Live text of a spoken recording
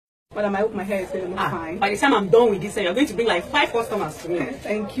Madam, I hope my hair is going to look fine. By the time I'm done with this, you're going to bring like 5 customers to me.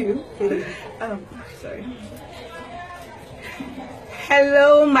 Thank you. Sorry.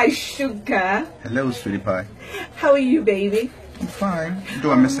 Hello, my sugar. Hello, sweetie pie. How are you, baby? I'm fine.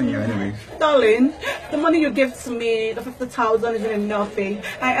 Though I'm missing you anyway. Darling, the money you gave to me, the 50,000 isn't enough.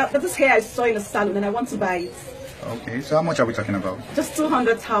 But this hair I saw in the salon and I want to buy it. Okay, so how much are we talking about? Just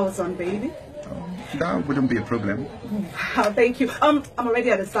 200,000, baby. That wouldn't be a problem. Thank you. I'm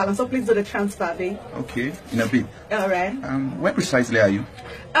already at the salon, so please do the transfer, babe. Okay, in a bit. All right. Where precisely are you?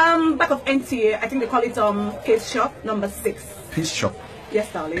 Back of NTA. I think they call it Case Shop number 6. Peace shop.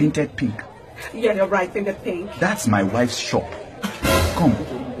 Yes, darling. Painted pink. Yeah, you're right. Painted pink. That's my wife's shop. Come.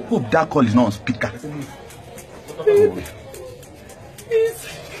 Hope that call is not on speaker. Babe, it's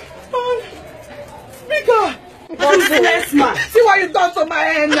on speaker. Yes, man. See what you done to my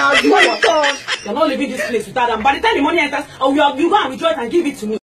hair now. See what you done. You're not leaving this place without them. By the time the money enters, you go and withdraw it and give it to me.